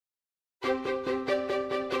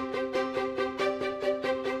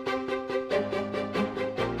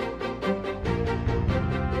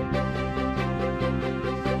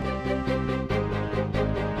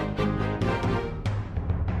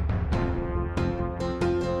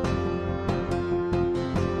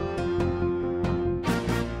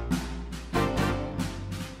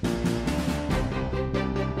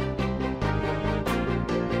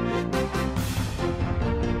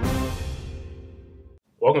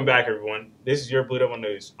Welcome back, everyone. This is your Blue Devil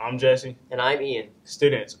News. I'm Jesse. And I'm Ian.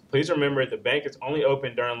 Students, please remember the bank is only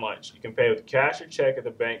open during lunch. You can pay with cash or check at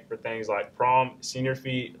the bank for things like prom, senior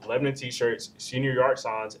fee, Lebanon t-shirts, senior yard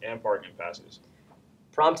signs, and parking passes.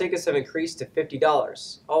 Prom tickets have increased to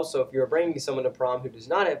 $50. Also, if you are bringing someone to prom who does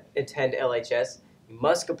not attend LHS, you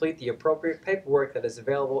must complete the appropriate paperwork that is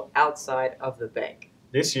available outside of the bank.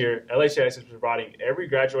 This year, LHS is providing every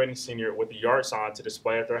graduating senior with a yard sign to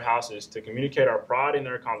display at their houses to communicate our pride in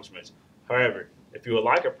their accomplishments. However, if you would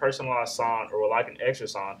like a personalized sign or would like an extra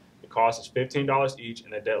sign, the cost is $15 each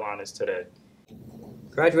and the deadline is today.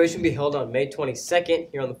 Graduation will be held on May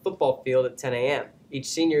 22nd here on the football field at 10 a.m. Each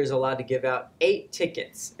senior is allowed to give out 8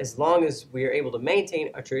 tickets. As long as we are able to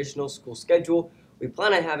maintain a traditional school schedule, we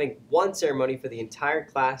plan on having one ceremony for the entire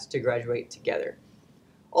class to graduate together.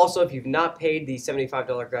 Also, if you've not paid the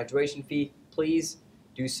 $75 graduation fee, please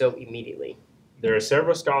do so immediately. There are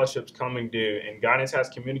several scholarships coming due, and guidance has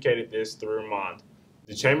communicated this through Redmond.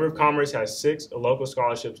 The Chamber of Commerce has 6 local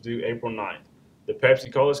scholarships due April 9th. The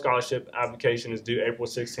Pepsi-Cola scholarship application is due April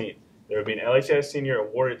 16th. There will be an LHS senior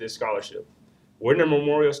awarded this scholarship. Whitner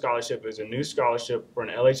Memorial Scholarship is a new scholarship for an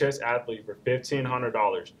LHS athlete for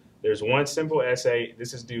 $1,500. There's one simple essay.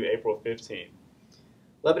 This is due April 15th.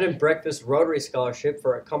 Lebanon Breakfast Rotary Scholarship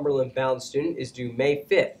for a Cumberland-bound student is due May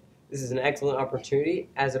 5th. This is an excellent opportunity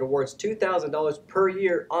as it awards $2,000 per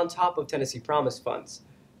year on top of Tennessee Promise funds.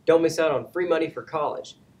 Don't miss out on free money for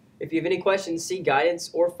college. If you have any questions, see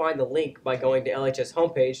guidance or find the link by going to LHS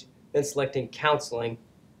homepage, then selecting Counseling.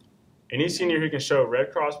 Any senior who can show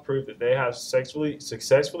Red Cross proof that they have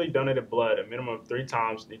successfully donated blood a minimum of 3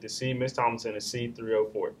 times need to see Ms. Thompson at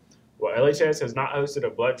C304. While LHS has not hosted a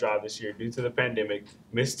blood drive this year due to the pandemic,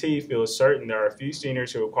 Ms. T feels certain there are a few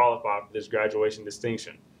seniors who will qualify for this graduation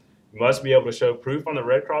distinction. You must be able to show proof on the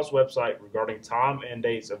Red Cross website regarding time and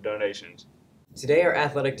dates of donations. Today, our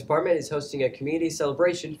athletic department is hosting a community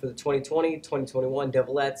celebration for the 2020-2021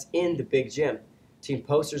 Devilettes in the Big Gym. Team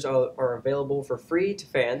posters are available for free to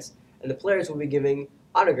fans, and the players will be giving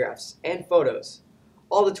autographs and photos.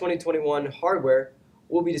 All the 2021 hardware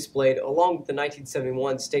will be displayed along with the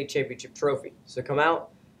 1971 state championship trophy. So come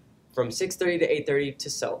out from 6:30 to 8:30 to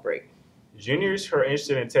celebrate. Juniors who are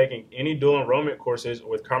interested in taking any dual enrollment courses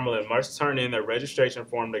with Cumberland must turn in their registration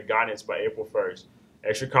form to guidance by April 1st.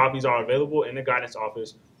 Extra copies are available in the guidance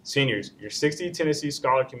office. Seniors, your 60 Tennessee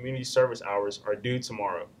Scholar Community Service hours are due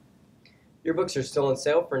tomorrow. Your books are still on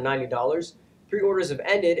sale for $90. Pre-orders have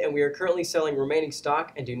ended and we are currently selling remaining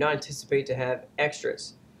stock and do not anticipate to have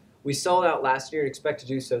extras. We sold out last year and expect to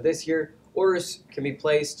do so this year. Orders can be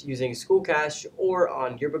placed using school cash or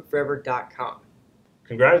on yearbookforever.com.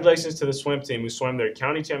 Congratulations to the swim team who swam their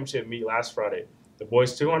county championship meet last Friday. The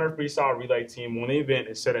boys 200 freestyle relay team won the event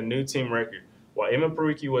and set a new team record, while Emma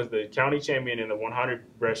Perucci was the county champion in the 100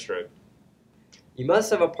 breaststroke. You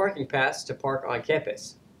must have a parking pass to park on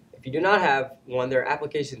campus. If you do not have one, there are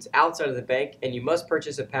applications outside of the bank and you must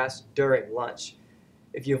purchase a pass during lunch.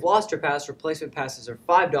 If you have lost your pass, replacement passes are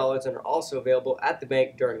 $5 and are also available at the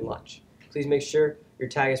bank during lunch. Please make sure your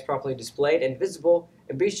tag is properly displayed and visible,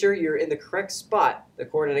 and be sure you're in the correct spot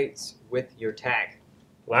that coordinates with your tag.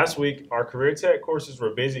 Last week, our career tech courses were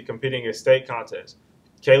busy competing in state contests.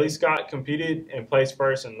 Kaylee Scott competed and placed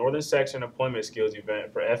first in Northern Section Employment Skills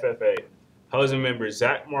event for FFA. Housing members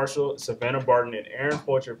Zach Marshall, Savannah Barton, and Aaron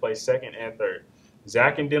Fulcher placed second and third.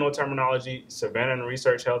 Zach in dental terminology, Savannah in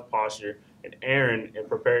research health posture, and Aaron in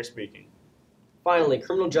prepared speaking. Finally,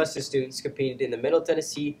 criminal justice students competed in the Middle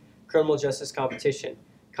Tennessee Criminal Justice Competition.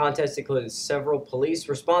 Contests included several police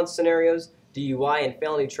response scenarios, DUI and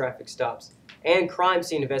felony traffic stops, and crime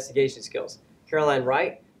scene investigation skills. Caroline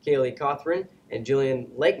Wright, Kaylee Cothran, and Julian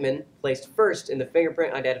Lakeman placed first in the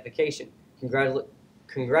fingerprint identification.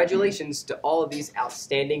 Congratulations to all of these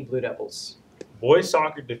outstanding Blue Devils. Boys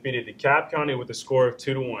soccer defeated DeKalb County with a score of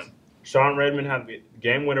 2-1. Sean Redmond had the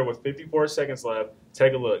game winner with 54 seconds left.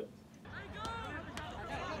 Take a look.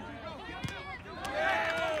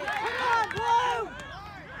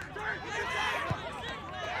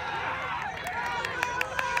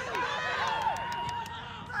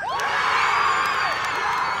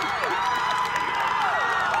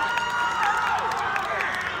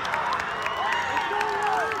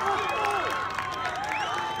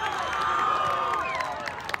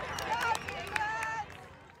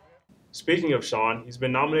 Speaking of Sean, he's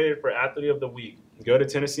been nominated for Athlete of the Week. Go to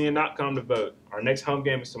Tennessean.com to vote. Our next home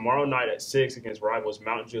game is tomorrow night at 6 against rivals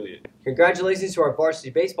Mount Juliet. Congratulations to our varsity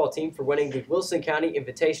baseball team for winning the Wilson County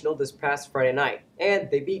Invitational this past Friday night. And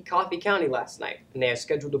they beat Coffee County last night. And they are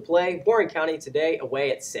scheduled to play Warren County today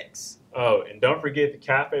away at 6. Oh, and don't forget the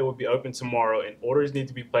cafe will be open tomorrow and orders need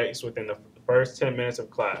to be placed within the first 10 minutes of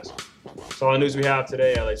class. That's all the news we have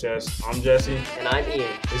today, LHS. I'm Jesse. And I'm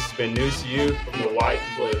Ian. This has been News to You from the White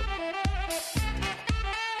and Blue.